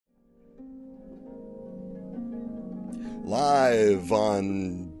live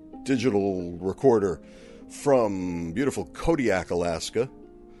on digital recorder from beautiful Kodiak, Alaska.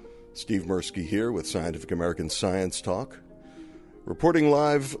 Steve Mirsky here with Scientific American Science Talk. Reporting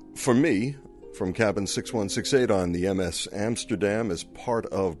live for me from cabin 6168 on the MS Amsterdam as part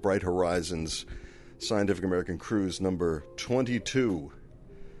of Bright Horizons Scientific American Cruise number 22.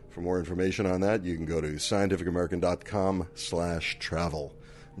 For more information on that, you can go to scientificamerican.com/travel.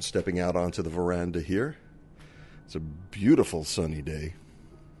 I'm stepping out onto the veranda here. It's a beautiful sunny day.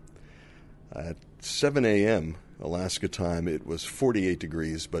 At 7 a.m. Alaska time, it was 48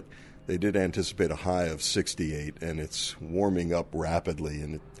 degrees, but they did anticipate a high of 68, and it's warming up rapidly,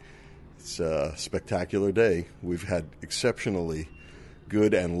 and it's a spectacular day. We've had exceptionally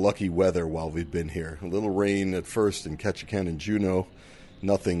good and lucky weather while we've been here. A little rain at first in Ketchikan and Juneau,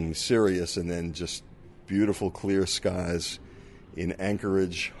 nothing serious, and then just beautiful clear skies in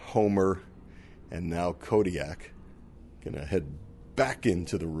Anchorage, Homer, and now Kodiak. Gonna head back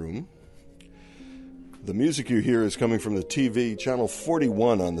into the room. The music you hear is coming from the TV, channel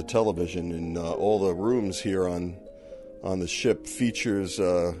 41 on the television, and all the rooms here on the ship features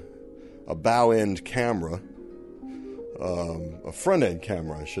a bow-end camera, a front-end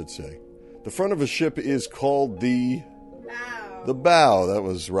camera, I should say. The front of a ship is called the bow. The bow. That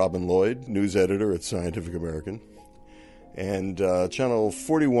was Robin Lloyd, news editor at Scientific American. And channel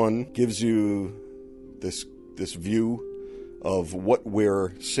 41 gives you this view of what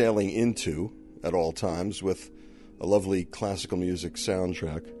we're sailing into at all times with a lovely classical music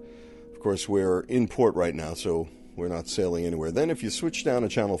soundtrack. Of course, we're in port right now, so we're not sailing anywhere. Then if you switch down to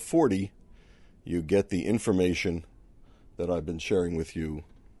channel 40, you get the information that I've been sharing with you.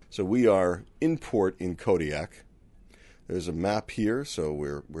 So we are in port in Kodiak. There's a map here, so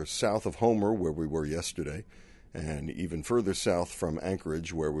we're south of Homer, where we were yesterday, and even further south from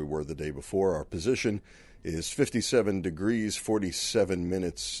Anchorage, where we were the day before. Our position is 57 degrees, 47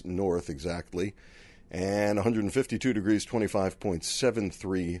 minutes north exactly, and 152 degrees,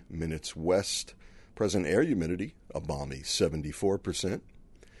 25.73 minutes west. Present air humidity, a balmy 74%.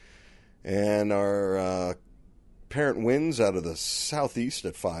 And our parent winds out of the southeast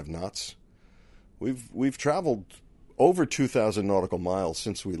at 5 knots. We've traveled over 2,000 nautical miles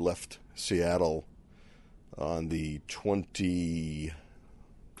since we left Seattle on the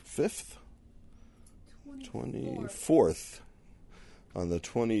 24th. On the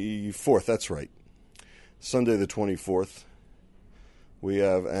 24th, that's right. Sunday the 24th. We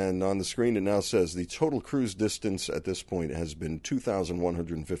have, and on the screen it now says the total cruise distance at this point has been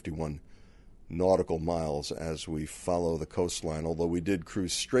 2,151 nautical miles as we follow the coastline, although we did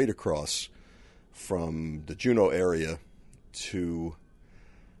cruise straight across from the Juneau area to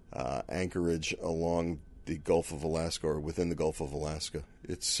Anchorage along the Gulf of Alaska, or within the Gulf of Alaska.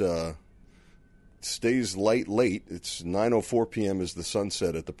 It's stays light late. It's 9:04 p.m. is the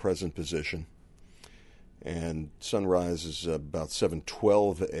sunset at the present position, and sunrise is about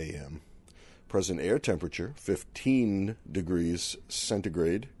 7:12 a.m. Present air temperature 15 degrees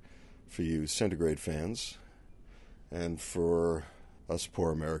centigrade for you centigrade fans, and for us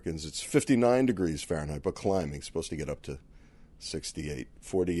poor Americans it's 59 degrees Fahrenheit, but climbing, supposed to get up to 68,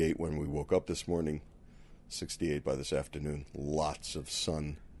 48 when we woke up this morning, 68 by this afternoon. Lots of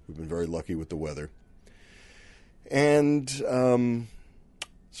sun. We've been very lucky with the weather. And so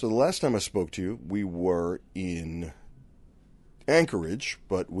the last time I spoke to you, we were in Anchorage,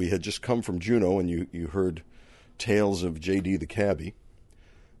 but we had just come from Juneau, and you heard tales of J.D. the cabbie.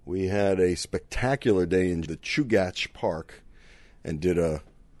 We had a spectacular day in the Chugach Park and did a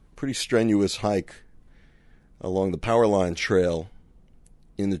pretty strenuous hike along the Powerline Trail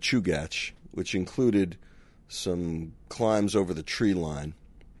in the Chugach, which included some climbs over the tree line.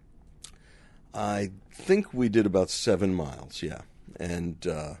 I think we did about 7 miles, yeah. And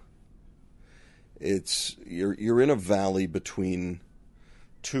you're in a valley between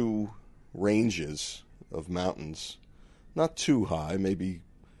two ranges of mountains, not too high, maybe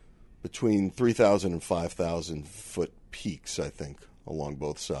between 3,000 and 5,000 foot peaks, I think, along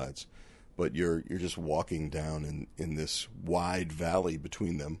both sides. But you're just walking down in this wide valley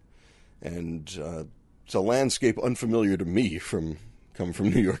between them, and it's a landscape unfamiliar to me coming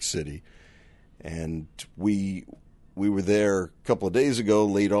from New York City. And we were there a couple of days ago,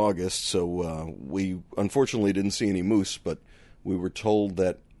 late August, so we unfortunately didn't see any moose, but we were told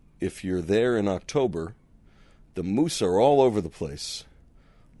that if you're there in October, the moose are all over the place,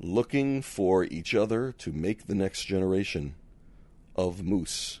 looking for each other to make the next generation of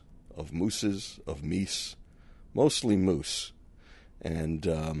moose, of mooses, of meese, mostly moose.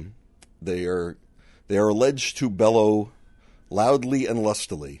 And they are alleged to bellow loudly and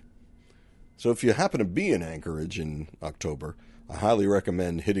lustily. So if you happen to be in Anchorage in October, I highly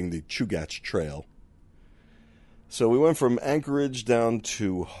recommend hitting the Chugach Trail. So we went from Anchorage down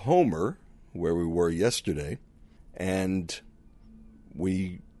to Homer, where we were yesterday, and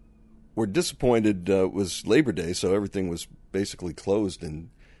we were disappointed. It was Labor Day, so everything was basically closed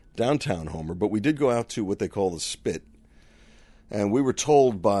in downtown Homer, but we did go out to what they call the Spit, and we were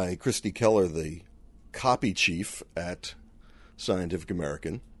told by Christy Keller, the copy chief at Scientific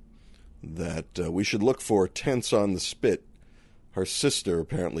American, that we should look for tents on the Spit. Her sister,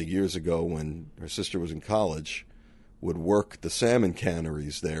 apparently years ago when her sister was in college, would work the salmon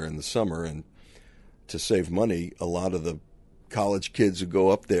canneries there in the summer, and to save money, a lot of the college kids would go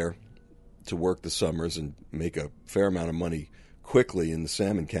up there to work the summers and make a fair amount of money quickly in the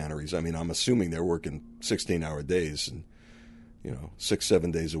salmon canneries. I mean, I'm assuming they're working 16-hour days and,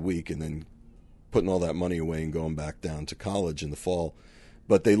 6-7 days a week, and then putting all that money away and going back down to college in the fall.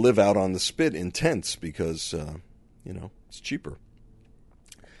 But they live out on the Spit in tents because, it's cheaper.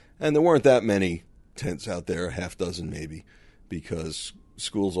 And there weren't that many tents out there, a half dozen maybe, because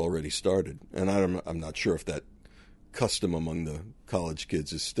school's already started. And I'm not sure if that custom among the college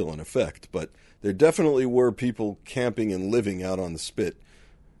kids is still in effect, but there definitely were people camping and living out on the Spit,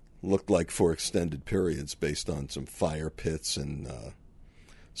 looked like for extended periods based on some fire pits and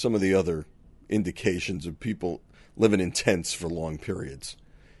some of the other indications of people living in tents for long periods,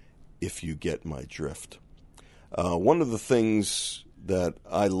 if you get my drift. One of the things that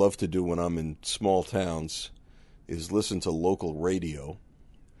I love to do when I'm in small towns is listen to local radio,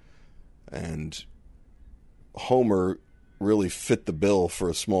 and Homer really fit the bill for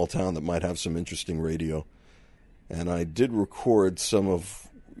a small town that might have some interesting radio. And I did record some of,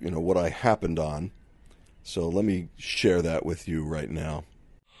 what I happened on. So let me share that with you right now.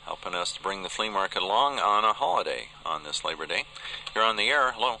 Helping us to bring the flea market along on a holiday on this Labor Day. You're on the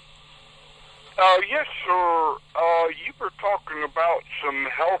air. Hello. Yes, sir. You were talking about some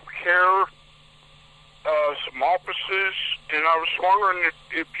health care, some offices, and I was wondering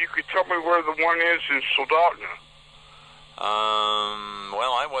if you could tell me where the one is in Soldotna.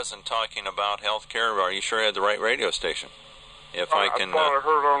 Well, I wasn't talking about health care. Are you sure I had the right radio station? If I can. I thought I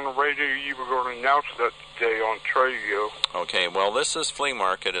heard on the radio you were going to announce that today on Tradio. Okay, well, this is Flea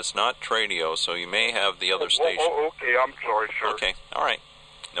Market. It's not Tradio, so you may have the other station. Oh, okay. I'm sorry, sir. Okay, all right.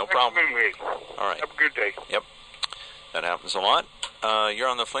 No problem. All right. Have a good day. Yep. That happens a lot. You're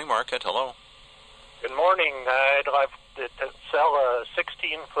on the Flea Market. Hello. Good morning. I'd like to sell a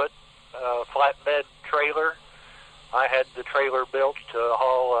 16-foot flatbed trailer. I had the trailer built to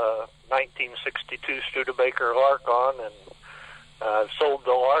haul a 1962 Studebaker Lark on, and I've sold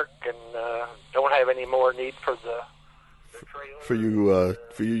the Lark and don't have any more need for the trailer.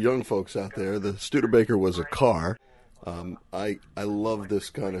 For you young folks out there, the Studebaker was a car. I love this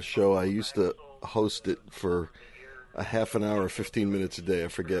kind of show. I used to host it for a half an hour, 15 minutes a day. I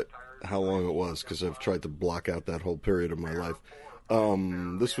forget how long it was because I've tried to block out that whole period of my life.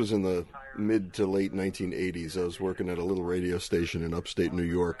 This was in the mid to late 1980s. I was working at a little radio station in upstate New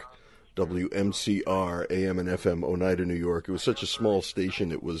York, WMCR, AM and FM, Oneida, New York. It was such a small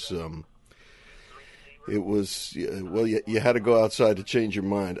station. It was you had to go outside to change your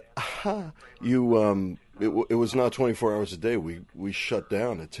mind. It was not 24 hours a day. We shut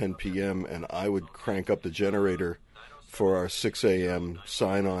down at 10 p.m. and I would crank up the generator for our 6 a.m.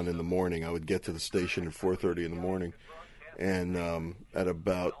 sign-on in the morning. I would get to the station at 4:30 in the morning, and at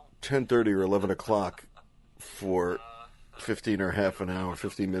about 10:30 or 11 o'clock for 15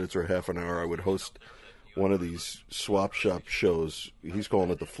 minutes or half an hour, I would host one of these swap shop shows. He's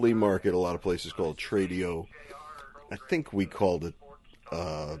calling it the Flea Market. A lot of places call it Tradio. I think we called it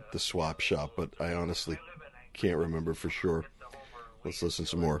the swap shop, but I honestly can't remember for sure. Let's listen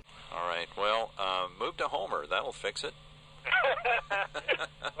some more. All right. Well, move to Homer. That'll fix it.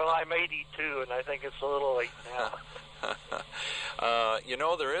 Well, I'm 82, and I think it's a little late now.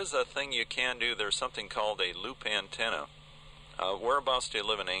 There is a thing you can do. There's something called a loop antenna. Whereabouts do you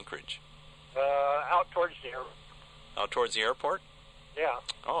live in Anchorage? Out towards the airport. Out towards the airport? Yeah.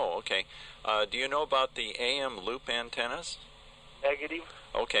 Oh, okay. Do you know about the AM loop antennas? Negative.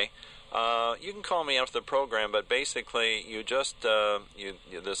 Okay. You can call me after the program, but basically you just So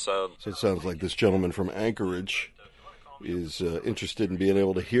it sounds like this gentleman from Anchorage is interested in being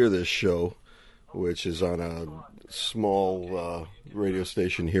able to hear this show, which is on a small radio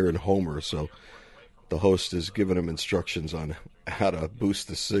station here in Homer. So the host has given him instructions on how to boost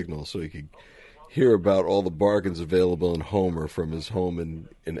the signal so he could hear about all the bargains available in Homer from his home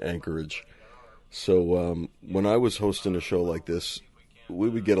in Anchorage. So when I was hosting a show like this, we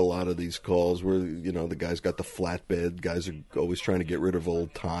would get a lot of these calls where, the guy's got the flatbed, guys are always trying to get rid of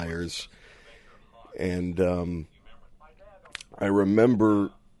old tires, And I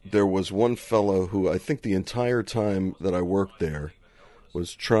remember there was one fellow who I think the entire time that I worked there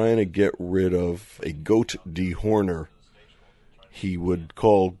was trying to get rid of a goat dehorner. He would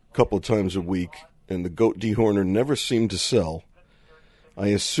call a couple of times a week, and the goat dehorner never seemed to sell. I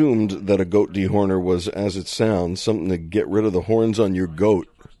assumed that a goat dehorner was, as it sounds, something to get rid of the horns on your goat.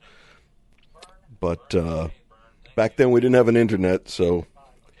 But back then we didn't have an internet, so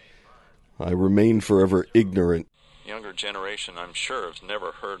I remained forever ignorant. Younger generation, I'm sure, has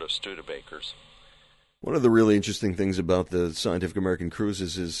never heard of Studebakers. One of the really interesting things about the Scientific American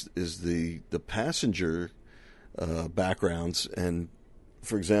cruises is the passenger backgrounds. And,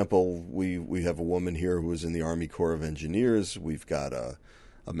 for example, we have a woman here who was in the Army Corps of Engineers. We've got a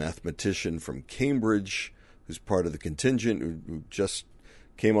mathematician from Cambridge who's part of the contingent who just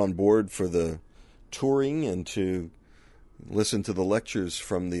came on board for the touring and to listen to the lectures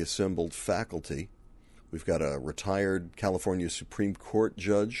from the assembled faculty. We've got a retired California Supreme Court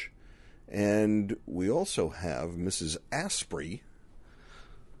judge. And we also have Mrs. Asprey,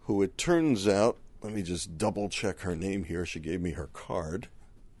 who it turns out, let me just double check her name here. She gave me her card.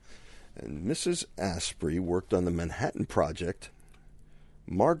 And Mrs. Asprey worked on the Manhattan Project.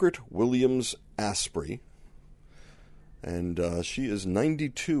 Margaret Williams Asprey. And she is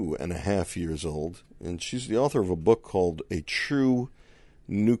 92 and a half years old. And she's the author of a book called A True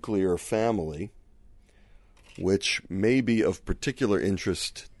Nuclear Family, which may be of particular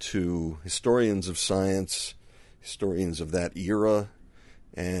interest to historians of science, historians of that era,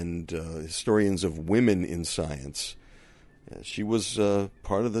 and historians of women in science. She was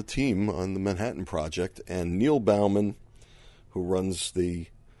part of the team on the Manhattan Project, and Neil Bauman, who runs the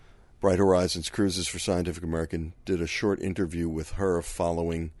Bright Horizons Cruises for Scientific American, did a short interview with her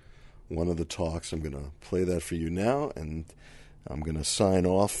following one of the talks. I'm going to play that for you now, and I'm going to sign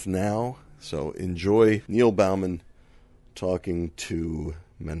off now. So enjoy Neil Bauman talking to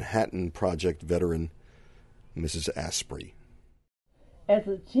Manhattan Project veteran Mrs. Asprey. As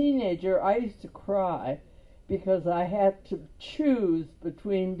a teenager, I used to cry because I had to choose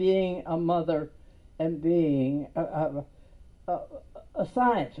between being a mother and being a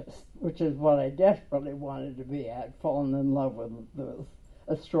scientist, which is what I desperately wanted to be. I'd fallen in love with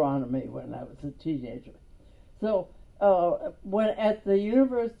astronomy when I was a teenager. So when at the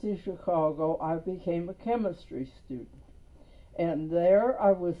University of Chicago, I became a chemistry student. And there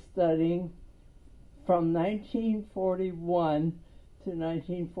I was studying from 1941 to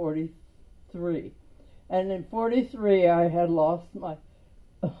 1943. And in 43, I had lost I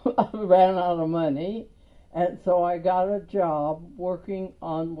ran out of money. And so I got a job working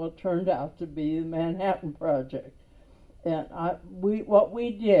on what turned out to be the Manhattan Project. And what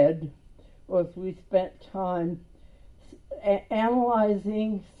we did was we spent time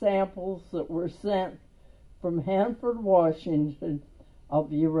analyzing samples that were sent from Hanford, Washington,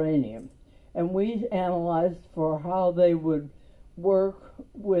 of uranium. And we analyzed for how they would work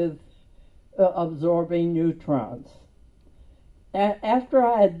with absorbing neutrons. After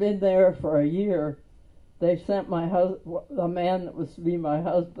I had been there for a year, they sent the man that was to be my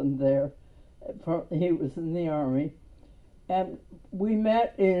husband there. He was in the Army. And we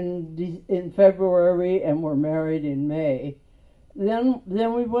met in February and were married in May. Then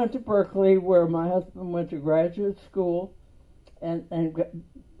we went to Berkeley, where my husband went to graduate school and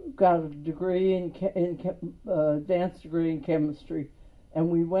got a degree advanced degree in chemistry. And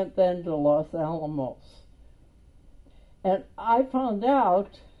we went then to Los Alamos. And I found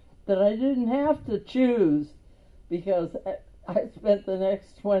out that I didn't have to choose, because I spent the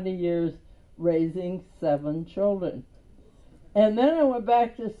next 20 years raising 7 children. And then I went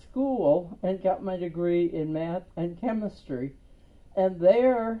back to school and got my degree in math and chemistry. And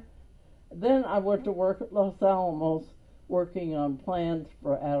then I went to work at Los Alamos working on plans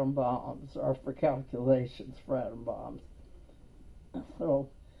for atom bombs, or for calculations for atom bombs. So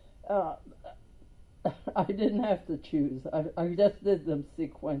I didn't have to choose. I just did them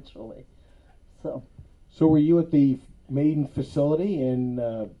sequentially. So were you at the maiden facility in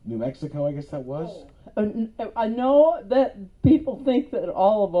New Mexico, I guess that was? I know that people think that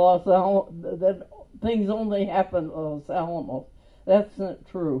all of Los Alamos, that things only happen at Los Alamos. That's not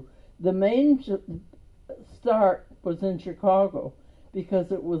true. The main start was in Chicago,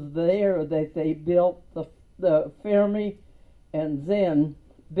 because it was there that they built the Fermi and Zen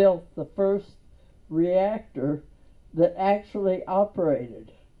built the first reactor that actually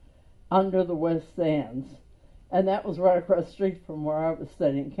operated under the West Sands. And that was right across the street from where I was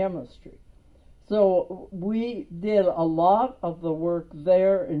studying chemistry. So we did a lot of the work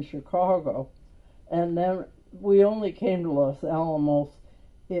there in Chicago, and then we only came to Los Alamos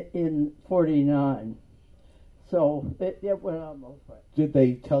in 49. So it went on both ways. Did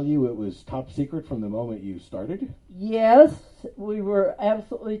they tell you it was top secret from the moment you started? Yes, we were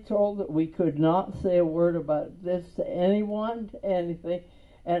absolutely told that we could not say a word about this to anyone, to anything.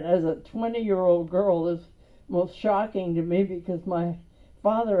 And as a 20-year-old girl, this was most shocking to me because my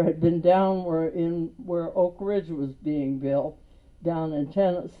father had been down where Oak Ridge was being built, down in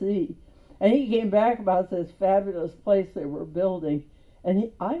Tennessee. And he came back about this fabulous place they were building.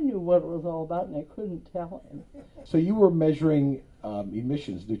 And I knew what it was all about, and I couldn't tell him. So you were measuring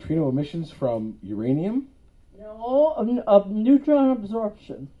emissions, neutrino emissions from uranium? No, of neutron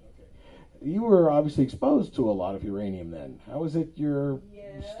absorption. You were obviously exposed to a lot of uranium then. How is it you're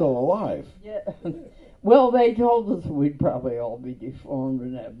still alive? Yeah. Well, they told us we'd probably all be deformed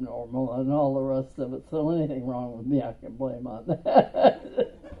and abnormal and all the rest of it, so anything wrong with me I can blame on that.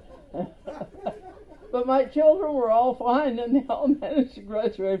 But my children were all fine, and they all managed to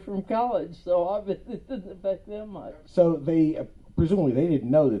graduate from college, so obviously it didn't affect them much. So they, presumably they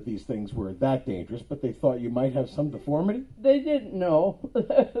didn't know that these things were that dangerous, but they thought you might have some deformity? They didn't know.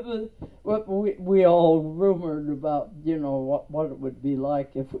 What we all rumored about, what it would be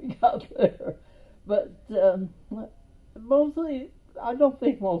like if we got there. But mostly, I don't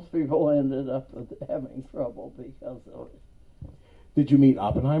think most people ended up having trouble because of it. Did you meet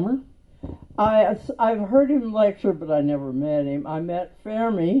Oppenheimer? I've heard him lecture, but I never met him. I met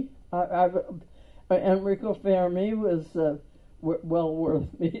Fermi. Enrico Fermi was well worth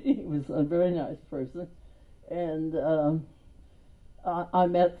meeting. He was a very nice person, and I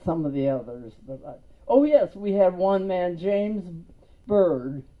met some of the others. But yes, we had one man, James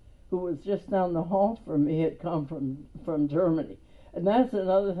Bird, who was just down the hall from me. He had come from Germany, and that's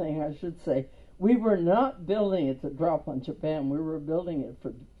another thing I should say. We were not building it to drop on Japan. We were building it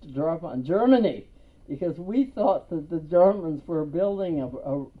to drop on Germany because we thought that the Germans were building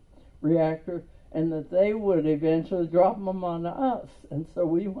a reactor and that they would eventually drop them on us. And so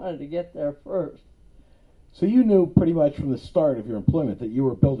we wanted to get there first. So you knew pretty much from the start of your employment that you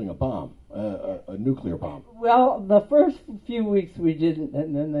were building a bomb, a nuclear bomb. Well, the first few weeks we didn't,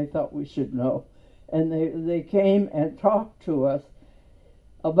 and then they thought we should know. And they came and talked to us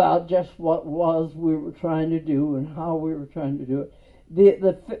about just what we were trying to do and how we were trying to do it.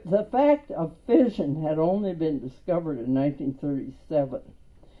 The fact of fission had only been discovered in 1937,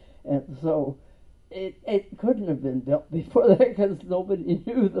 and so it couldn't have been built before that because nobody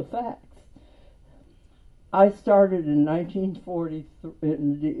knew the facts. I started in 1943,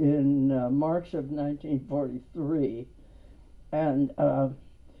 in March of 1943, and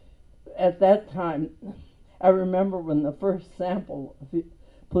at that time, I remember when the first sample of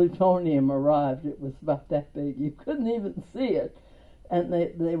plutonium arrived, it was about that big. You couldn't even see it. And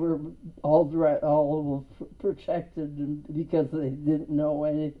they were all protected because they didn't know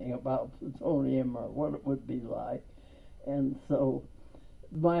anything about plutonium or what it would be like. And so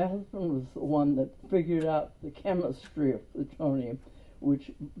my husband was the one that figured out the chemistry of plutonium,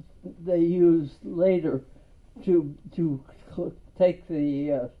 which they used later to take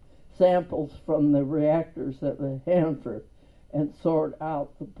the samples from the reactors at Hanford and sort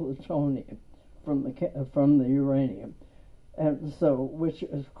out the plutonium from the uranium, and so which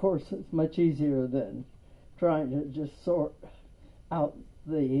of course is much easier than trying to just sort out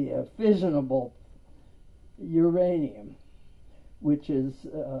the fissionable uranium, which is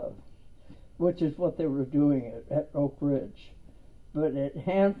what they were doing at Oak Ridge. But at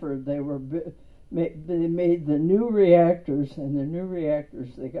Hanford they made the new reactors, and the new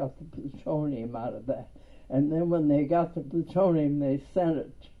reactors they got the plutonium out of that. And then when they got the plutonium, they sent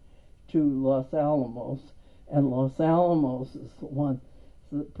it to Los Alamos, and Los Alamos is the one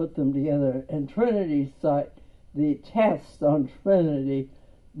that put them together. And Trinity's site, the test on Trinity,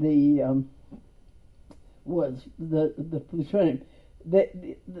 was the plutonium.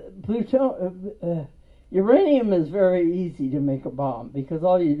 Uranium is very easy to make a bomb because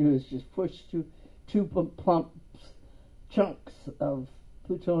all you do is just push two plump chunks of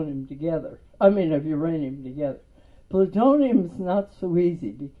plutonium together. Of uranium together. Plutonium is not so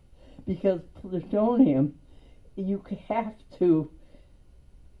easy because plutonium, you have to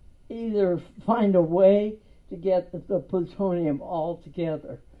either find a way to get the plutonium all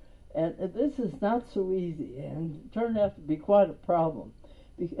together. And this is not so easy, and it turned out to be quite a problem.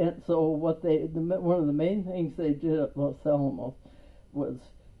 And so one of the main things they did at Los Alamos was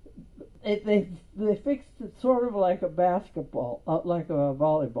they fixed it sort of like a basketball, like a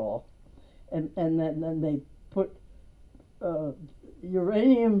volleyball, and then they put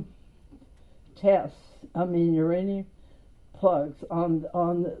uranium uranium plugs on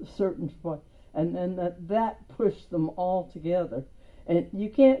certain spots, and then that pushed them all together. And you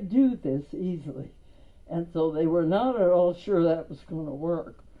can't do this easily. And so they were not at all sure that was going to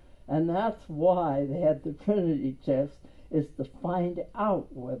work. And that's why they had the Trinity test, is to find out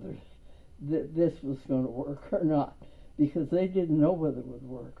whether this was going to work or not, because they didn't know whether it would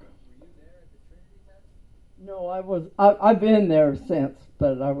work. Were you there at the Trinity test? No, I was. I've been there since,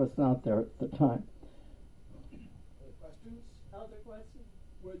 but I was not there at the time. Other questions? Other questions?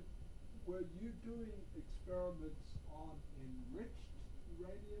 Were you doing experiments on enriched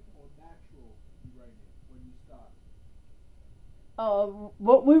uranium or natural uranium when you started?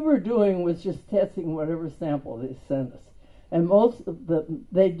 What we were doing was just testing whatever sample they sent us, and most of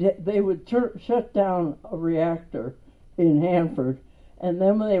they would shut down a reactor in Hanford, and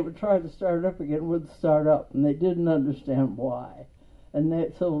then when they would try to start it up again, it wouldn't start up, and they didn't understand why.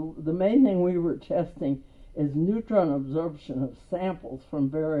 And so the main thing we were testing is neutron absorption of samples from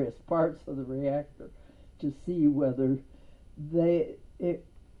various parts of the reactor to see whether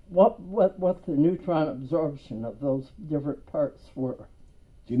what the neutron absorption of those different parts were.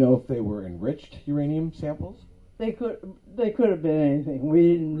 Do you know if they were enriched uranium samples? They could have been anything.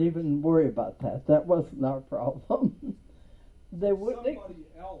 We didn't even worry about that. That wasn't our problem. Somebody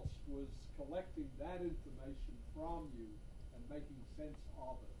else was collecting that information from you and making sense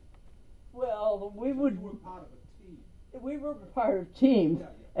of it. Well, we You would. were part of a team. We were part of teams, Yeah.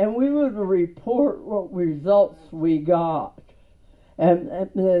 and we would report what results we got. And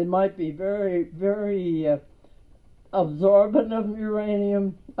they might be very, very absorbent of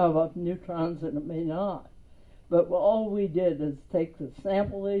uranium, of neutrons, and it may not. But all we did is take the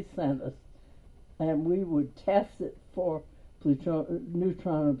sample they sent us, and we would test it for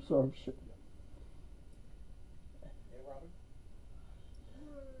neutron absorption. Hey, Robin?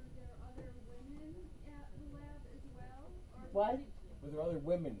 Were there other women at the lab as well? Or What? Were there other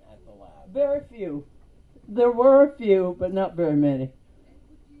women at the lab? Very few. There were a few, but not very many. And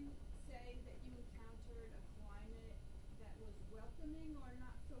would you say that you encountered a climate that was welcoming or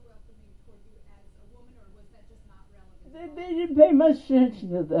not so welcoming toward you as a woman, or was that just not relevant? They didn't pay much attention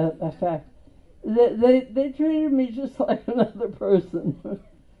to that fact. They treated me just like another person.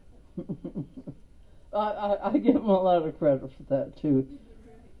 I give them a lot of credit for that too.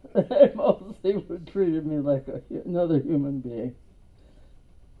 They mostly treated me like another human being.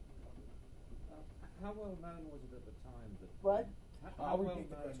 How well known was it at the time that? What? How well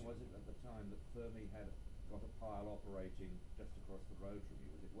known was it at the time that Fermi had got a pile operating just across the road from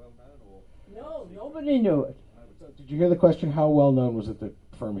you? Was it well known, or? No, nobody knew it. Did you hear the question? How well known was it that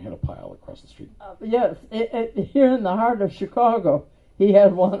Fermi had a pile across the street? Yes, here in the heart of Chicago, he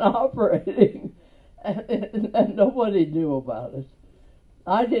had one operating, and nobody knew about it.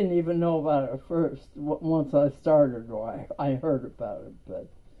 I didn't even know about it at first. Once I started, I heard about it, but.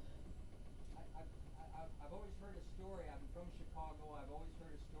 I've always heard a story. I'm from Chicago. I've always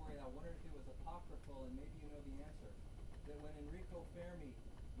heard a story, and I wondered if it was apocryphal, and maybe you know the answer. That when Enrico Fermi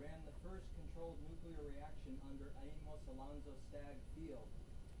ran the first controlled nuclear reaction under Amos Alonzo Stagg Field,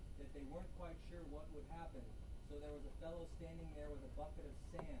 that they weren't quite sure what would happen. So there was a fellow standing there with a bucket of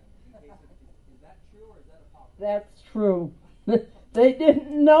sand. Is that true, or is that apocryphal? That's true. They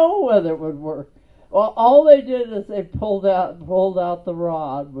didn't know whether it would work. Well, all they did is they pulled out the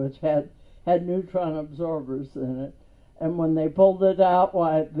rod, which had neutron absorbers in it, and when they pulled it out,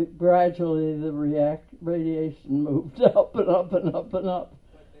 gradually the radiation moved up and up and up and up.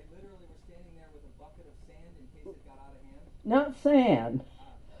 But they literally were standing there with a bucket of sand in case it got out of hand? Not sand,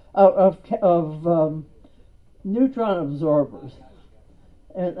 of neutron absorbers.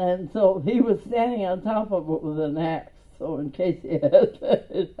 And so he was standing on top of it with an axe, so in case it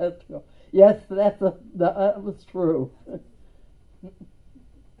had to go. Yes, that was true.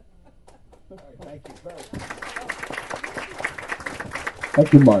 Thank you very much.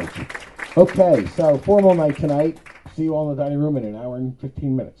 Thank you, Marge. Okay, so formal night tonight. See you all in the dining room in an hour and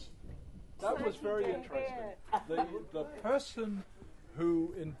 15 minutes. That was very interesting. The person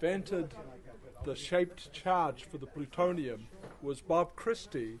who invented the shaped charge for the plutonium was Bob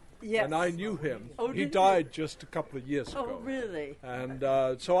Christie, Yes. and I knew him. Oh, He did died you? just a couple of years ago. Oh, really? And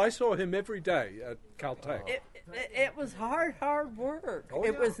so I saw him every day at Caltech. It was hard work. Oh,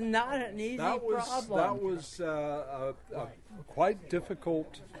 It yeah. was not an easy problem. That was a quite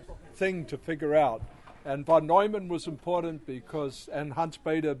difficult thing to figure out. And von Neumann was important and Hans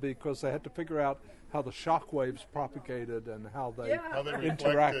Bethe, because they had to figure out how the shock waves propagated and how they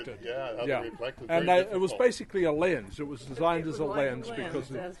interacted. They reflected. And Very it was difficult. basically a lens. It was designed as a like lens a lens, because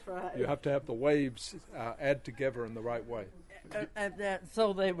that's right. you have to have the waves add together in the right way.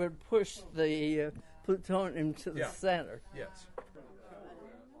 So they would push the plutonium to the Yeah. center. Yes.